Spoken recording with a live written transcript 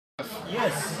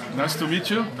Yes. Nice to meet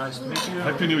you. Nice to meet you.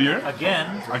 Happy New Year.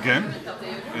 Again. Again.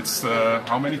 It's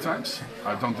how many times?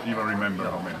 I don't even remember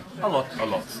how many. A lot. A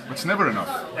lot. It's never enough.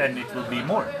 And it will be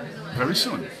more. Very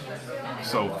soon.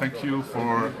 So thank you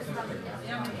for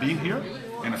being here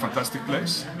in a fantastic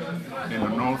place in the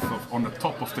north of, on the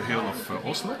top of the hill of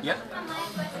Oslo. Yeah.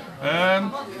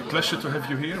 And a pleasure to have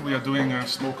you here. We are doing a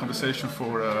small conversation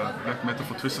for Black Metal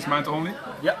for Twisted Mind only.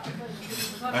 Yeah.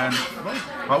 And well,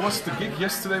 how was the gig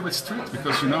yesterday with Strid?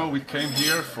 Because you know we came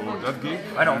here for that gig.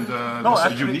 I know. And No, it was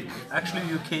actually, unique actually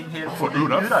you came here for the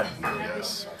Urav. Urav,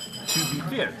 Yes. to be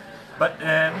clear. But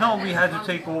no, we had to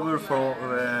take over for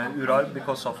Urav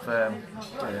because of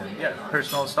yeah,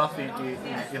 personal stuff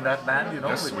in that band, you know.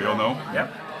 Yes, we all know. Yeah.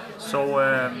 So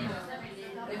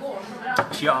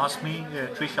she asked me,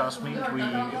 Trish asked me if we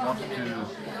wanted to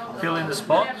fill in the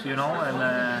spot, you know, and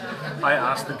I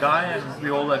asked the guy, and we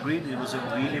all agreed it was a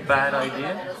really bad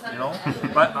idea, you know.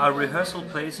 But our rehearsal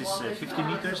place is 50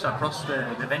 meters across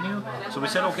the venue, so we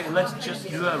said, okay, let's just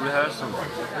do a rehearsal.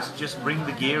 Let's just bring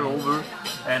the gear over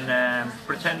and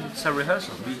pretend it's a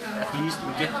rehearsal. At least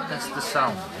we get to test the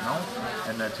sound, you know,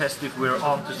 and test if we're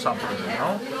onto something, you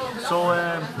know. So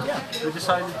yeah, we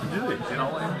decided to do it, you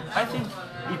know, and I think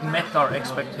it met our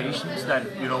expectations that,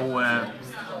 you know,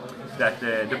 that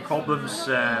the problems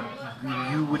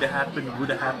knew would happen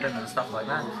and stuff like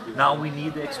that. Now we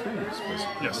need the experience,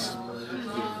 basically. Yes.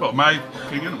 Well, my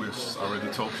opinion, we already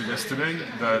told you yesterday,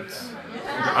 that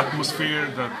the atmosphere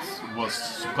that was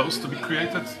supposed to be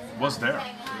created was there.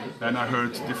 And I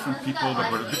heard different people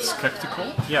that were a bit skeptical.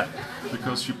 Yeah.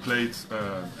 Because you played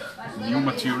new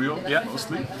material, yeah.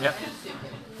 mostly. Yeah.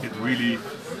 It really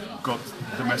got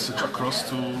the message across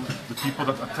to the people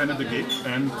that attended the gig,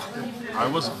 and I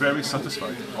was very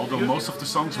satisfied. Although most of the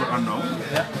songs were unknown,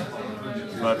 yeah.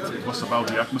 but it was about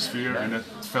the atmosphere, and it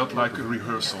felt like a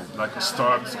rehearsal, like a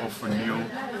start of a new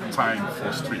time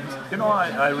for Strid. You know,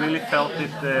 I really felt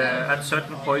it at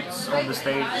certain points on the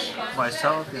stage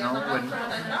myself. You know,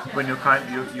 when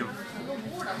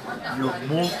you've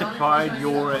multiplied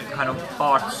your kind of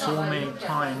part so many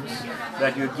times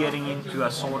that you're getting into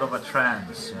a sort of a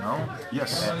trance, you know?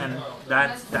 Yes. And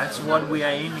that's what we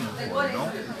are aiming for, you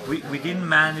know? We didn't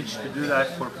manage to do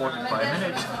that for 45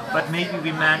 minutes, but maybe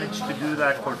we managed to do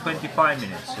that for 25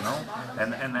 minutes, you know?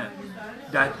 And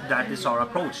that is our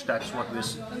approach. That's what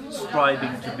we're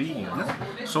striving to be, you know?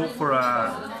 So for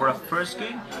a first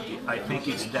gig, I think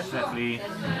it's definitely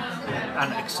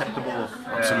an acceptable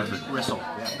result.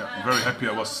 Yeah. Yeah, I'm very happy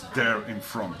I was there in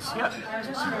front. Yeah, to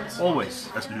see that. always.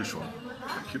 As usual.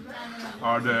 Thank you.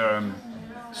 Are there,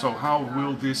 so how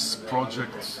will this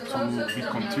project to be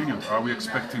continued? Are we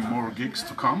expecting more gigs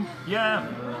to come? Yeah.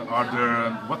 Are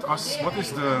there, what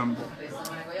is the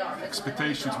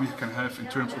expectations we can have in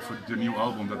terms of the new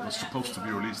album that was supposed to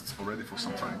be released already for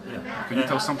some time? Yeah. Can you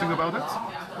tell something about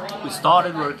it? We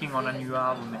started working on a new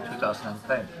album in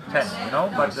 2010, you know,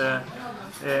 but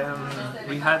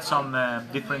we had some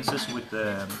differences with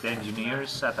the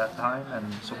engineers at that time, and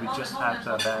so we just had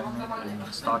to abandon it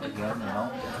and start again, you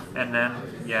know. And then,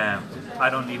 yeah, I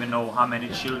don't even know how many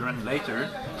children later,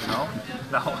 you know.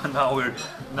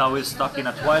 Now we're stuck in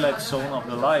a twilight zone of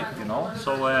the life, you know.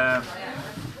 So,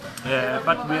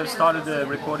 but we have started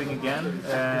recording again.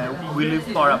 We live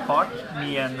far apart,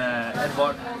 me and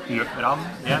Edvard Ram.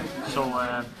 Yeah.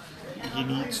 So. He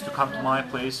needs to come to my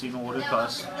place in order for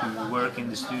us to work in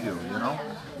the studio, you know.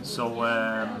 So,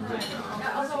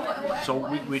 so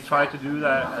we try to do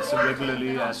that as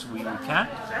regularly as we can,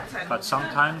 but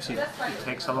sometimes it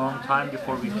takes a long time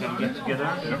before we can get together,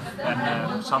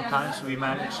 and sometimes we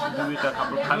manage to do it a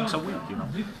couple of times a week, you know.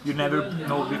 You never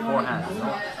know beforehand, you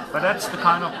know. But that's the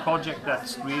kind of project that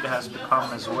Strid has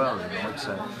become as well, you know.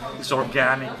 It's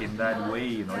organic in that way,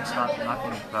 you know. It's not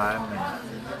nothing planned, and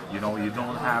you know, you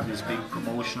don't have this big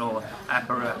promotional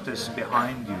apparatus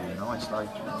behind you, you know. It's like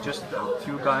just a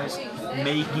few guys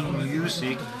making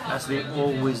music as they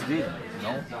always did, you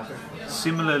know.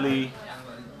 Similarly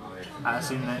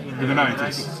as in the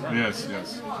 90s. Yeah.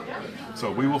 Yes.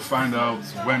 So we will find out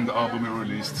when the album will be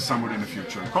released, somewhere in the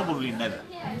future. Probably never.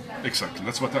 Exactly.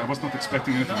 That's what I was not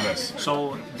expecting anything less.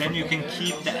 So then you can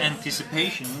keep the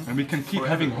anticipation. And we can keep forever.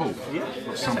 having hope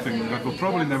for something that will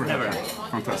probably never happen.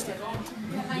 Fantastic.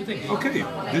 Okay,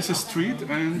 this is Strid,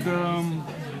 and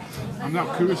I'm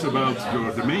now curious about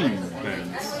the main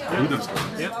band,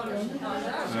 Dødheimsgard. Yeah.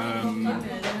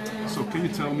 So can you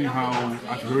tell me how,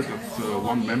 I've heard that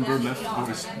one member left or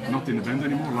is not in the band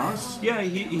anymore, Lars? Yeah,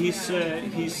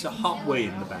 he's halfway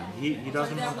in the band. He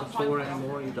doesn't want to tour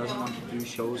anymore, he doesn't want to do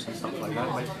shows and stuff like that,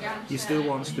 but he still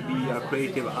wants to be a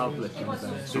creative outlet in the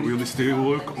band. So will he still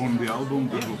work on the album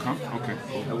that will come? Okay.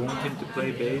 I want him to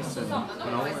play bass and,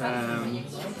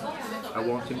 I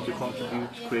want him to contribute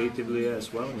creatively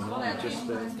as well, he just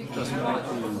doesn't like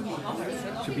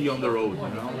to be on the road,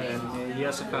 and he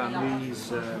has a family.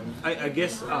 He's, I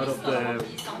guess out of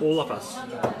all of us,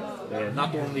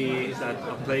 not only that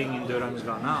are playing in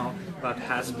Dødheimsgard now, but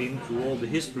has been through all the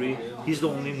history, he's the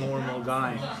only normal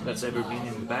guy that's ever been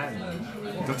in the band.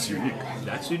 That's unique.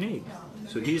 That's unique.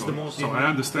 So he's the most. So I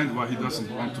understand why he doesn't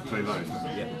want to play live.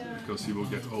 Yeah. Because he will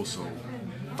get also.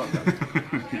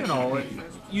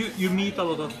 You meet a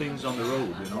lot of things on the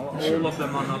road, all of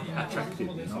them are not attractive,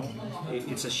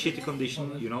 it's a shitty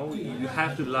condition, you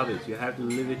have to love it, you have to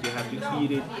live it, you have to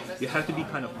eat it, you have to be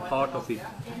kind of part of it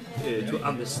to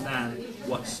understand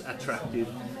what's attractive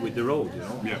with the road,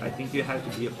 Yeah. I think you have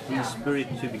to be a free spirit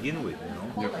to begin with,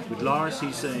 Yep. With Lars,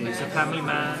 he's a family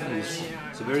man,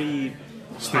 he's a very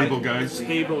Stable guy.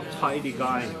 Stable, tidy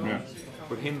guy, Yeah.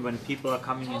 For him, when people are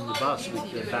coming in the bus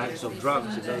with bags of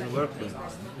drugs, it doesn't work for him.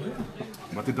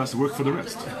 But it does work for the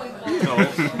rest.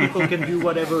 People can do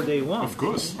whatever they want. Of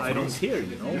course. I don't care,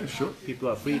 Yeah, sure. People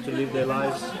are free to live their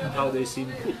lives how they seem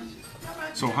fit.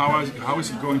 So how is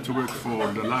it going to work for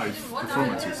the live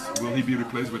performances? Will he be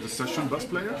replaced with a session bass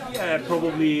player? Yeah,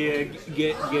 probably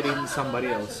get in somebody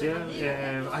else.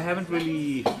 Yeah, I haven't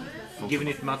really given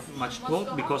it much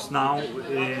thought because now.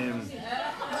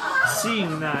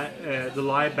 Seeing that the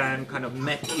live band kind of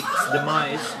met its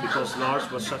demise because Lars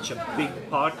was such a big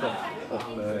part of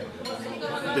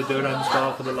the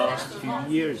Dødheimsgard for the last few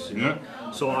years.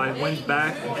 So I went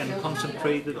back and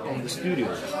concentrated on the studio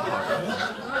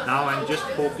part. Now I'm just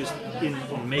focused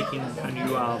on making a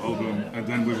new album. And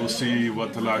then we will see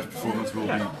what the live performance will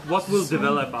be. What will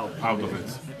develop out of it.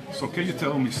 So can you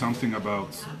tell me something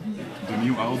about the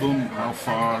new album? How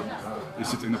far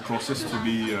is it in the process to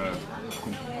be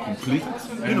completed?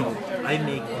 I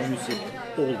make music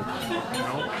all the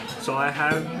time, So I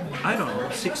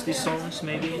have, 60 songs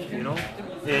maybe,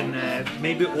 and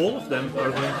maybe all of them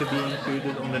are going to be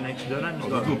included on the next Dødheimsgard.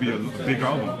 That will be a big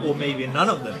album. Or maybe none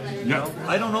of them, Yeah.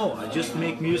 I don't know, I just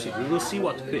make music, we will see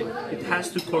what fit. It has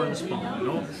to correspond,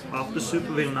 After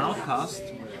Supervillain Outcast,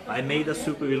 I made a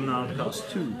Supervillain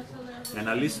Outcast 2, and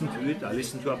I listened to it, I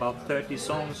listened to about 30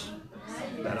 songs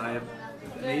that I have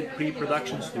made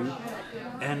pre-productions to,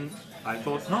 and I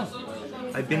thought, no,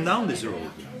 I've been down this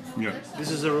road. Yeah.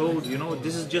 This is a road,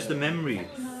 this is just a memory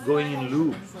going in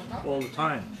loop all the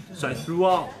time. So I threw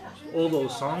out all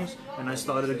those songs and I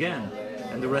started again,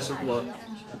 and the result was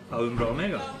Umbra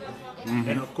Omega.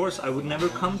 And of course, I would never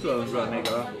come to Umbra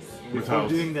Omega before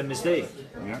doing the mistake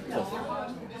of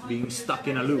being stuck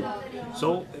in a loop.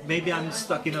 So maybe I'm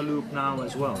stuck in a loop now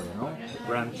as well,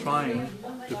 where I'm trying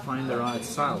to find the right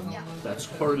sound that's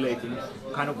correlating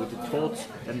kind of with the thoughts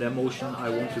and the emotion I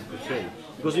want to portray.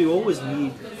 Because you always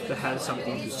need to have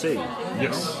something to say.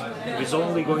 Yes. If it's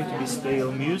only going to be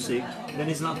stale music, then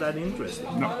it's not that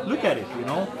interesting. No. Look at it,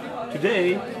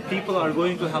 Today, people are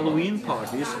going to Halloween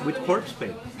parties with corpse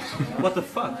paint. What the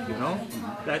fuck,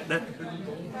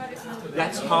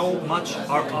 That's how much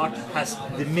our art has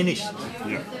diminished.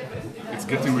 Yeah. It's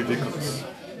getting ridiculous.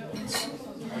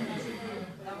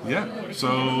 Yeah,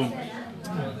 so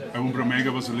Umbra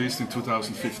Omega was released in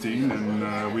 2015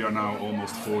 and we are now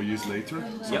almost 4 years later.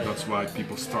 So that's why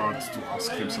people start to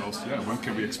ask themselves, when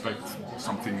can we expect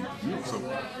something new? So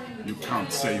you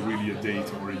can't say really a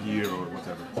date or a year or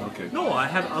whatever. Okay. No, I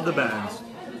have other bands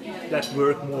that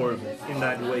work more in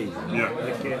that way. Yeah.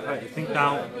 Like, I think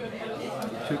now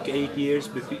it took 8 years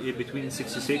between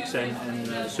 66 and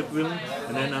Supervillain,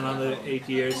 and then another 8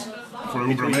 years for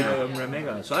Umbra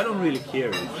Omega. So I don't really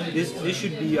care. This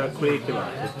should be a creative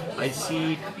outlet. I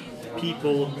see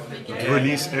people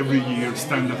release every year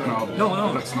standard album.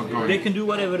 No, that's not going. They can do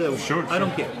whatever they want. Sure. I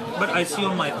don't care. But I see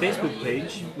on my Facebook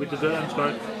page with the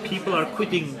Dødheimsgard, people are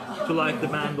quitting to like the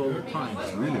band all the time.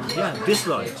 Really? Yeah,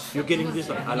 dislikes. You're getting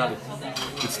dislikes. I love it.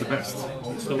 It's the best.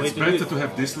 It's the way it's to better do it. to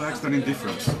have dislikes than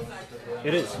indifference.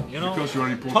 It is, Because you are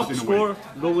important top in a score, way.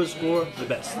 lowest score, the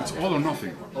best. It's all or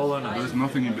nothing. All or nothing. There's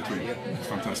nothing in between. It's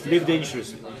fantastic. Live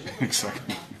dangerously.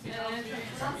 Exactly.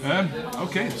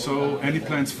 Okay, so any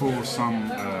plans for some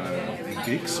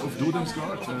gigs of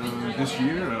Dødheimsgard this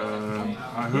year.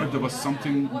 I heard there was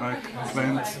something like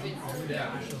planned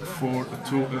for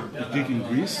a gig in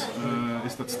Greece.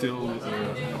 Is that still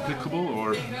applicable,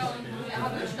 or?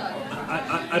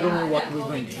 I don't know what we're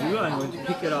going to do. I'm going to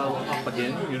pick it up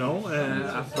again, you know,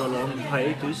 after a long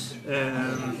hiatus,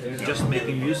 just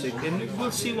making music, and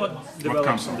we'll see what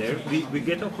develops from there. We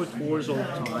get up with tours all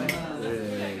the time,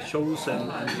 shows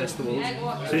and festivals.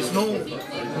 So there's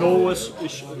no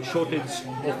shortage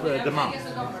of demand.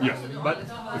 Yeah, but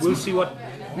we'll see what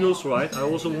feels right. I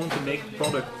also want to make the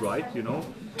product right, you know.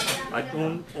 I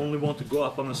don't only want to go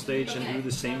up on a stage and do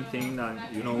the same thing,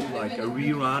 you know, like a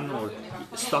rerun or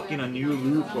stuck in a new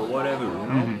loop or whatever, you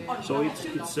know. So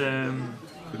it's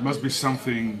it must be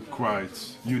something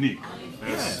quite unique,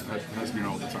 as has been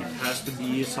all the time. It has to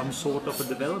be some sort of a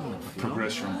development,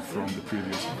 progression from the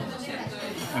previous ones.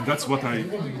 And that's what I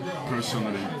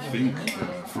personally think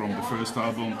from the first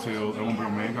album till Ende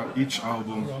Omega. Each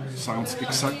album sounds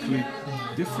exactly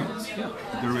different.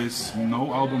 There is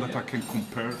no album that I can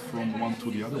compare from one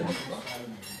to the other one.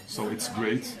 So it's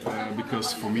great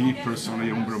because for me personally,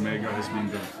 Ende Omega has been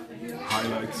the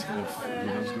highlights of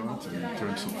Dødheimsgard in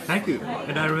terms of... Thank you.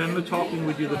 And I remember talking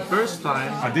with you the first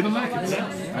time. I didn't like it.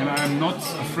 And I'm not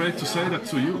afraid to say that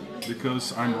to you,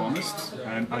 because I'm honest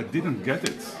and I didn't get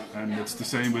it. And it's the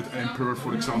same with Emperor,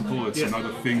 for example. It's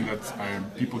another thing that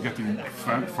people getting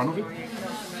fun of it.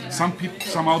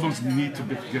 Some albums need to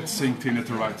get synced in at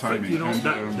the right timing. You know,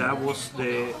 that was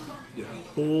the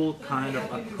whole kind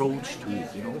of approach to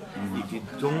it, you know. If you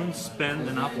don't spend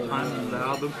enough time on the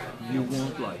album, you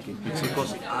won't like it. It's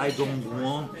because I don't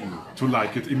want you to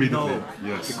like it immediately. No,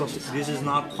 yes. Because this is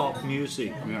not pop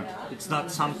music. It's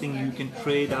not something you can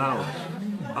trade out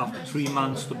after 3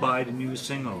 months to buy the new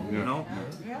single, you know.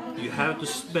 You have to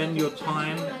spend your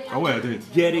time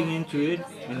getting into it,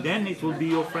 and then it will be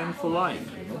your friend for life,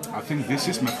 you know? I think this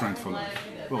is my friend for life.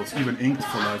 Well, it's even inked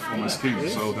for life on my skin,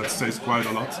 so that says quite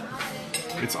a lot.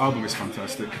 Its album is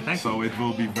fantastic, so it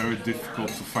will be very difficult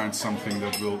to find something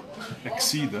that will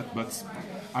exceed that, but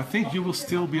I think you will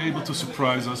still be able to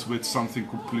surprise us with something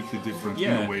completely different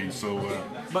in a way. So,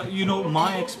 but you know,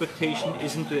 my expectation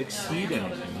isn't to exceed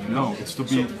anything. You know? No, it's to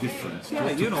be different. To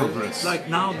progress. Like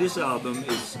now this album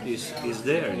is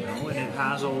there, you know, and it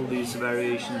has all these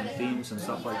variation and themes and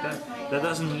stuff like that. That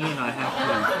doesn't mean I have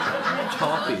to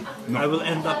top it. No. I will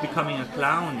end up becoming a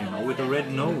clown, you know, with a red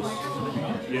nose.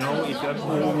 You know, if I'm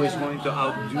always going to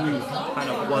outdo kind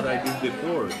of what I did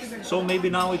before. So maybe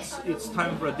now it's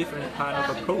time for a different kind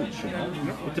of approach, you know.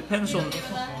 It depends on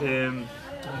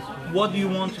what do you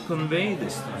want to convey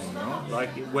this time, you know. Like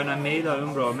when I made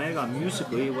Ende Omega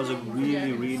musically, it was a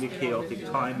really, really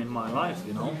chaotic time in my life,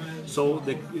 you know. So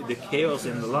the chaos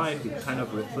in the life, it kind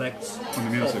of reflects on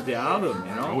the music of the album,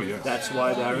 you know. Oh, yes. That's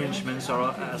why the arrangements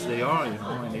are as they are, you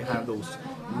know, and they have those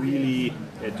really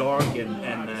dark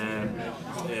and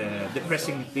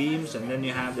depressing themes, and then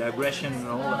you have the aggression and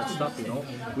all that stuff, you know,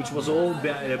 which was all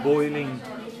boiling,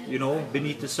 you know,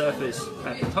 beneath the surface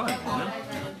at the time, you know?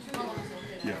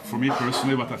 Yeah, for me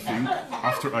personally, what I think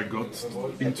after I got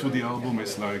into the album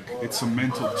is like it's a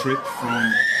mental trip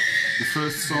from the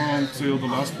first song till the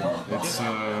last one.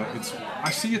 It's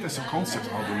I see it as a concept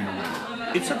album in a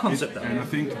way. It's a concept album, and I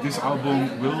think this album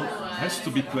has to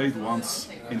be played once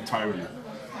entirely.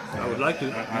 I would like to.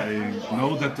 I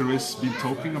know that there is been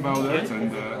talking about that,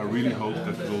 and I really hope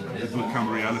that it will come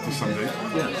reality someday.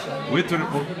 Yes. With the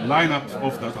lineup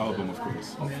of that album, of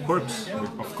course.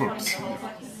 Of course.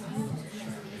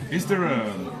 Is there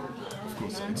of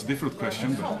course, it's a different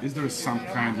question, but is there some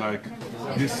kind like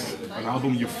an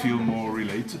album you feel more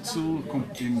related to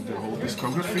in the whole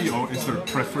discography, or is there a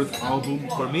preferred album?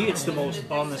 For me, it's the most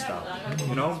honest album,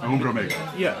 you know? Ende Omega.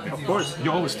 Yeah, of course.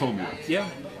 You always told me that. Yeah.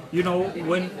 You know,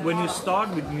 when you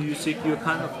start with music, you're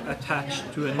kind of attached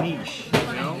to a niche,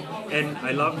 you know? And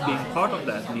I love being part of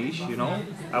that niche, you know?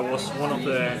 I was one of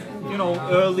the, you know,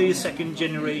 early second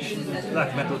generation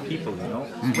black metal people, you know?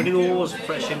 When it all was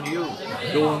fresh and new.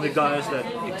 The only guys that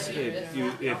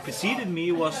preceded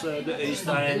me was the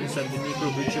Øysteins and the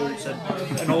Necro Butchers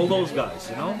and all those guys,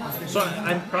 you know? So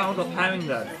I'm proud of having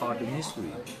that part in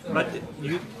history. But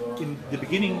in the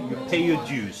beginning, you pay your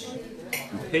dues.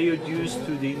 You pay your dues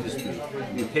to the industry.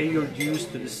 You pay your dues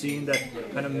to the scene that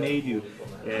kind of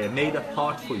made a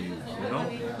part for you, you know.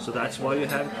 So that's why you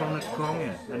have Kroner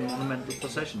Konge and Monumental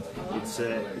Possession. It's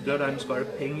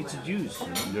Dødheimsgard paying its dues, you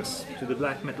know, yes, to the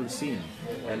black metal scene.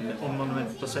 And on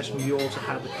Monumental Possession, you also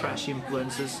have the thrash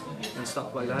influences and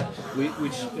stuff like that,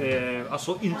 which are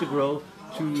so integral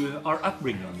to our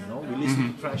upbringing. You know, we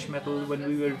listened to thrash metal when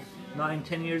we were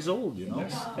 9-10 years old, you know,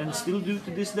 and still do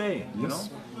to this day, you know.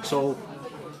 So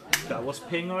guy was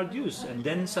paying our dues, and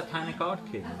then Satanic Art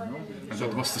came, you know. And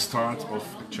that was the start of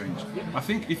a change. I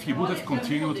think if you would have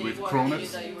continued with Kronet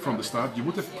from the start, you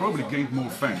would have probably gained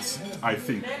more fans, I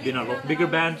think. Been a lot bigger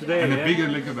band today, And yeah. a bigger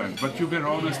band. But you were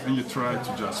honest and you tried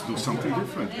to just do something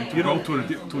different and to go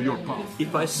to your path.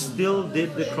 If I still did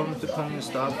the Kronet to Kronet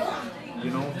stuff,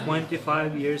 you know, 25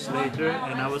 years later,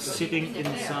 and I was sitting in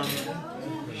some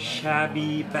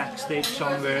shabby backstage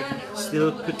somewhere,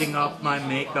 still putting up my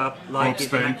makeup like I would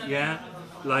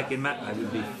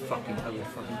fucking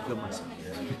kill myself.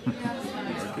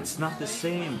 It's not the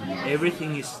same.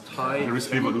 Everything is tied. There is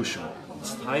evolution.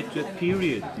 It's tied to a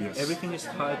period. Yes. Everything is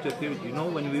tied to a period. You know,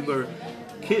 when we were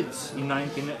kids in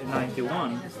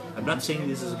 1991, I'm not saying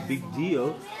this is a big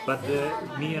deal, but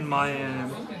me and my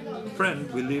friend,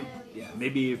 we lived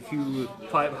maybe a few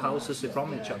 5 houses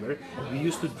from each other. We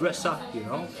used to dress up, you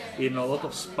know, in a lot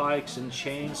of spikes and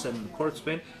chains and corpse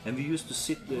paint, and we used to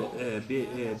sit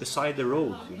beside the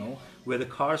road, you know, where the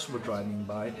cars were driving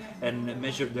by, and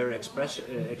measure their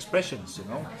expressions, you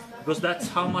know, because that's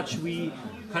how much we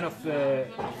kind of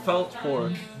felt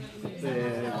for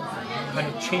kind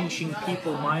of changing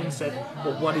people's mindset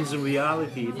of what is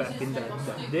reality back in that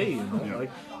day, you know,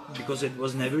 like, because it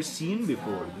was never seen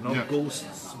before, you know,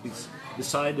 ghosts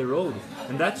beside the road,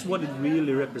 and that's what it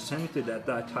really represented at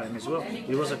that time as well.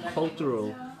 It was a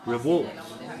cultural revolt,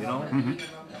 you know.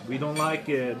 We don't like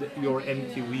your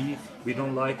MTV, we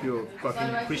don't like your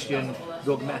fucking Christian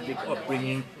dogmatic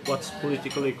upbringing, what's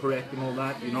politically correct and all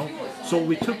that, you know. So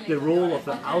we took the role of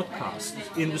the outcast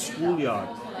in the schoolyard.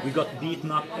 We got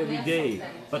beaten up every day,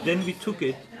 but then we took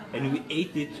it and we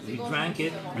ate it, we drank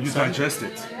it. And you digest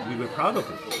it. We were proud of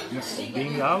it, Yes.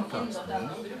 being the outcast. You know?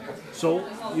 So,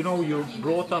 you know, you're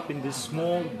brought up in this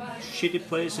small, shitty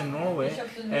place in Norway,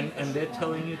 and they're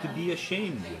telling you to be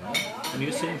ashamed, you know? And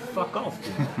you're saying, fuck off,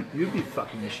 you know? You be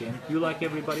fucking ashamed. You like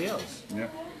everybody else. Yeah.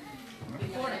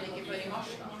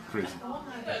 Crazy.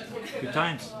 Good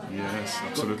times. Yes,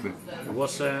 absolutely. It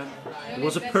was a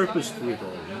purpose to it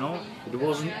all, you know? It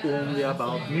wasn't only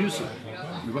about music.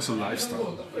 It was a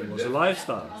lifestyle. It was a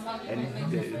lifestyle. And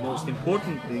the most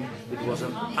important thing, it was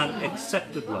an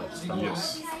unaccepted lifestyle.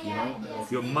 Yes. You know?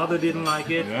 Your mother didn't like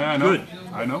it, Yeah, I know. good.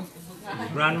 I know. Your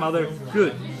grandmother,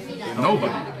 good. You know?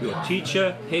 Nobody. Your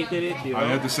teacher hated it, you know? I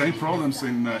had the same problems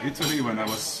in Italy when I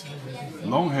was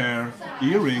long hair,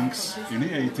 earrings in the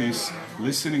 80s,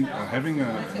 listening, having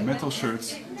metal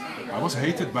shirts. I was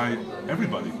hated by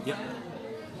everybody. Yeah.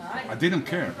 I didn't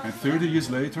care. And 30 years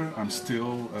later, I'm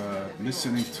still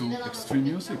listening to extreme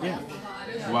music. Yeah.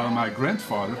 While my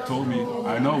grandfather told me,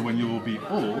 I know when you will be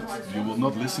old, you will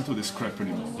not listen to this crap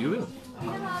anymore. You will.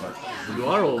 You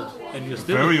are old, and you're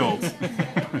still Very old.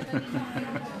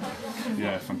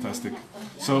 Yeah, fantastic.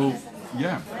 So,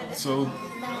 yeah. So,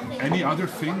 any other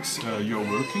things you're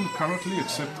working currently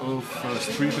except of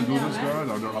Strid and Dødheimsgard?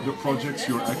 Are there other projects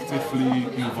you're actively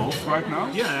involved right now?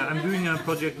 Yeah, I'm doing a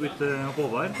project with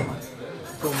Håvard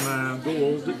from the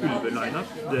old Ulve lineup.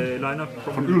 The lineup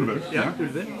from Ulve, Yeah, yeah.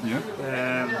 Ulve. Yeah.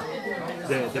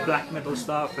 The black metal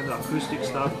stuff and the acoustic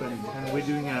stuff, and we're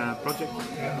doing a project.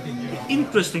 The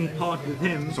interesting part with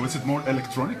him. So is it more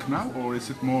electronic now, or is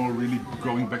it more really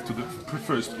going back to the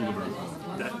first Ulver?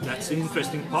 That's the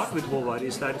interesting part with Håvard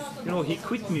is that, you know, he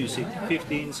quit music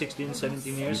 15, 16,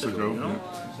 17 years ago, you know,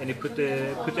 and he put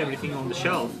everything on the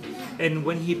shelf. And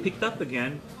when he picked up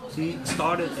again, he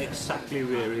started exactly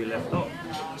where he left off.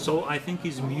 So I think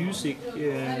his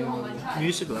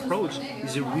musical approach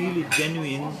is really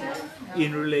genuine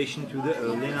in relation to the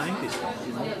early 90s.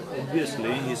 You know,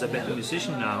 obviously he's a better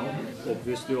musician now.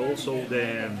 Obviously also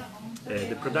the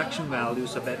production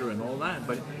values are better and all that,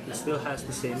 but it still has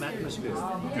the same atmosphere.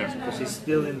 Yeah. Because he's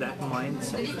still in that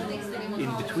mindset. In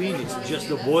between, it's just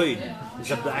a void.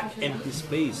 It's a black, empty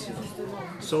space. You know?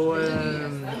 So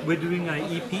we're doing an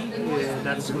EP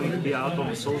that's going to be out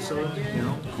on Soul Cylinder, you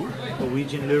know,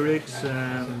 Norwegian lyrics.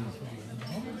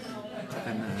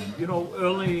 You know,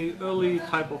 early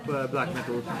type of black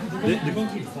metal. The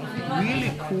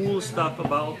really cool stuff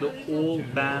about the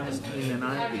old bands in the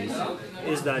 90s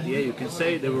is that, yeah, you can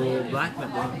say they were all black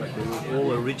metal, but they were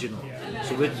all original.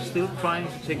 So we're still trying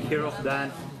to take care of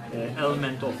that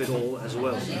element of it all as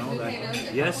well. You know,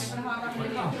 that yes,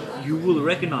 you will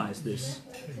recognize this.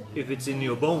 If it's in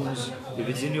your bones, if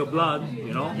it's in your blood,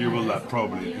 you know, You will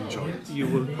probably enjoy it. you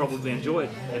will probably enjoy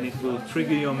it, and it will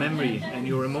trigger your memory and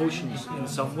your emotions in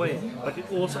some way. But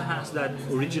it also has that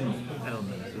original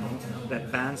element, you know,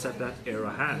 that bands at that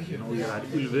era had. You know, you had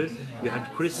Ulver, you had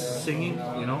Chris singing.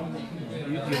 You know,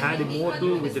 you had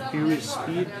Immortal with the furious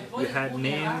speed. You had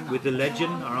Name with the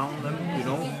legend around them. You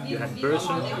know, you had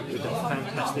Berserk with the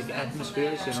fantastic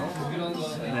atmospheres. You know,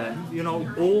 and you know,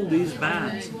 all these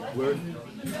bands were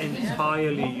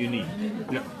entirely unique.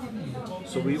 Yeah.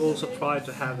 So we also try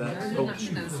to have that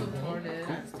approach.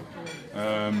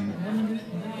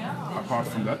 Apart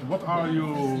from that, what are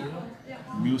you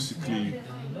musically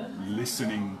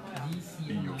listening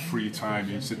in your free time?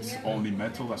 Is it only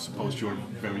metal? I suppose you're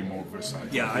very more versatile.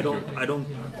 Yeah, I don't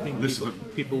think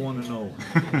people want to know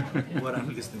what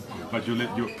I'm listening to. But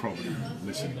you're probably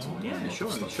listening to. Yeah,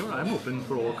 sure. I'm open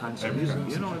for all kinds of music.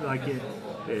 You know, like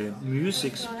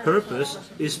music's purpose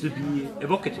is to be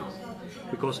evocative.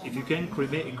 Because if you can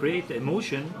create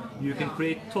emotion, you can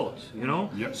create thought. You know,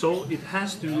 so it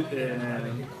has to.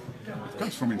 It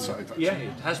comes from inside. Actually. Yeah,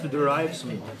 it has to derive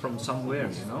from somewhere.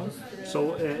 You know,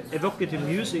 so evocative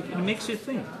music, it makes you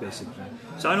think basically.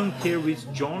 So I don't care which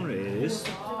genre it is.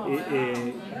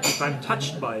 If I'm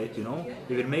touched by it, you know,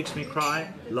 if it makes me cry,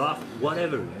 laugh,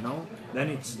 whatever, you know, then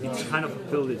it's kind of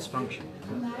fulfilled its function.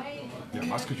 Yeah,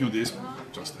 I'm asking you this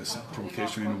just as a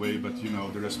provocation in a way, but you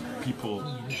know, there is people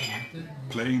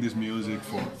playing this music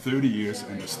for 30 years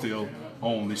and they're still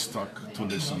only stuck to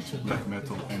listen to black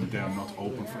metal and they're not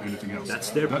open for anything else. That's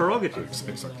their prerogative.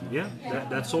 Exactly. Yeah,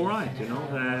 that's all right, you know.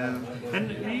 And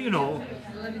you know,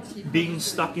 being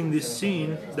stuck in this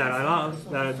scene that I love,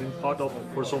 that I've been part of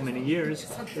for so many years,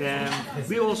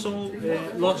 we also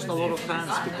lost a lot of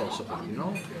fans because of it, you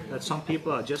know. That some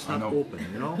people are just not open,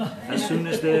 you know. As soon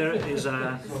as there is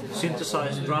a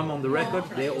synthesized drum on the record,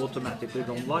 they automatically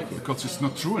don't like it. Because it's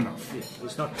not true enough. Yeah,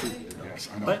 it's not true. Yes,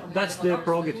 I know. But that's their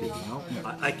prerogative, you know.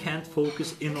 Yeah. I can't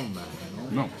focus in on that, you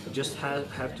know. No. I just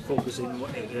have to focus in.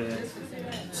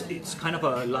 It's kind of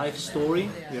a life story,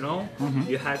 you know. Mm-hmm.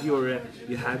 You have your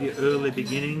early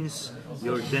beginnings,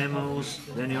 your demos,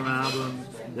 then your album,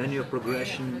 then your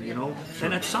progression, you know. Sure.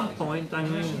 And at some point, I'm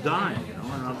going to die, you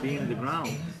know, and I'll be in the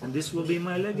ground, and this will be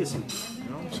my legacy, you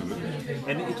know. Absolutely.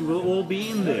 And it will all be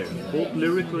in there, both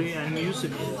lyrically and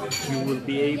musically. You will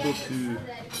be able to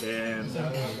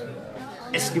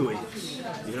excavate,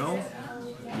 you know.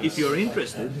 If you're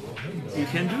interested, you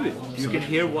can do it. You can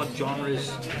hear what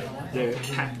genres they're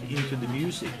packed into the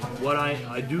music. What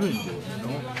I do enjoy, you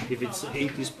know, if it's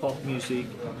 80s pop music,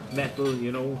 metal,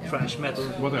 you know, thrash metal,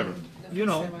 whatever, you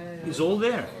know, it's all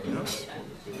there, you know.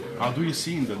 How do you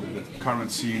see the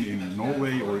current scene in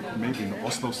Norway or maybe in the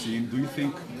Oslo scene? Do you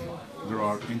think there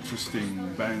are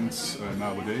interesting bands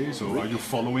nowadays, or are you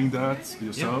following that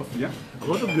yourself? Yeah. A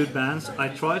lot of good bands. I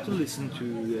try to listen to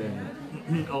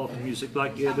all the music,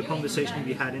 like the conversation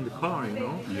we had in the car, you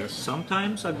know. Yes.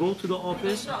 Sometimes I go to the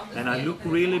office and I look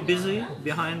really busy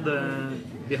behind the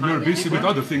You're busy with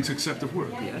other things except of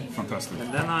work. Yeah. Fantastic.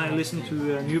 And then I listen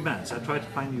to new bands. I try to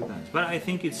find new bands. But I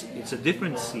think it's a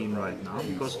different scene right now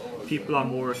because people are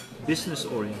more business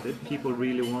oriented. People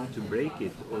really want to break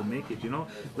it or make it, you know.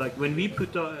 Like when we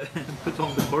put on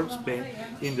the corpse paint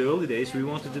in the early days, we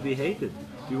wanted to be hated.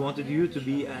 We wanted you to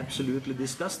be absolutely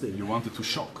disgusted. You wanted to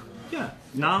shock. Yeah.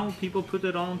 Now people put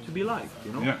it on to be liked,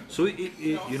 you know. Yeah. So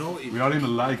you know. We are in a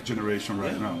like generation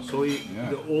right now. So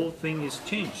the whole thing is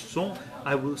changed. So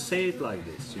I will say it like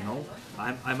this, you know.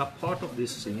 I'm a part of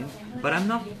this scene, but I'm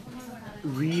not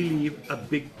really a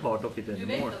big part of it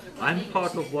anymore. I'm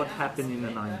part of what happened in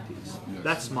the 90s. Yes.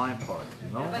 That's my part,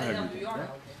 you know. I agree.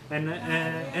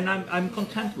 And I'm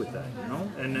content with that, you know.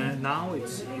 And now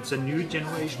it's a new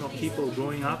generation of people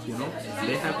growing up, you know.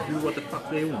 They have to do what the fuck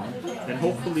they want, and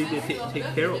hopefully they take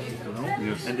care of it, you know.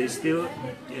 Yes. And they still,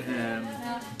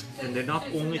 and they're not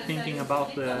only thinking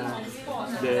about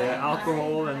the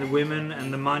alcohol and the women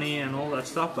and the money and all that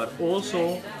stuff, but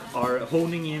also are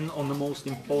honing in on the most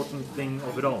important thing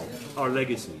of it all, our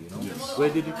legacy, you know. Yes. Where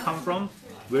did it come from?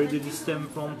 Where did it stem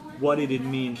from? What did it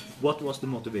mean? What was the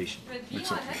motivation?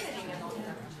 Exactly.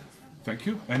 Thank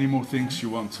you. Any more things you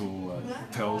want to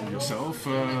tell yourself?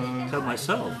 Tell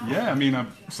myself? Yeah, I mean,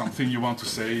 something you want to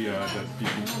say that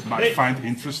people might find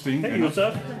interesting. Hey, what's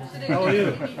up? How are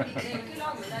you?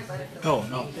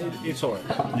 No, it's all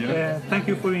right. Yeah. Thank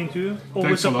you for the interview.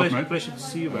 Always a lot, pleasure to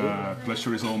see you.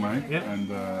 Pleasure is all mine. Yeah. And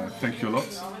thank you a lot.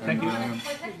 Thank you.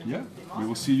 Yeah, we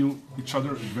will see each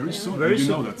other very soon. Very soon.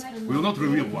 You know that. We will not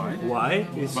reveal why. Why?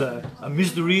 It's a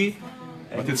mystery.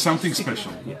 But it's something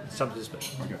special. Yeah, something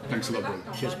special. Okay, thanks a lot, brother.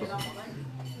 Cheers, bro.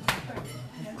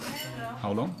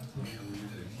 How long?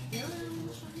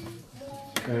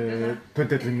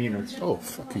 23 minutes. Oh,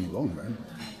 fucking long, man.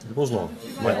 It was long.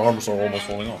 My arms are almost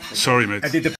falling off. Sorry, mate.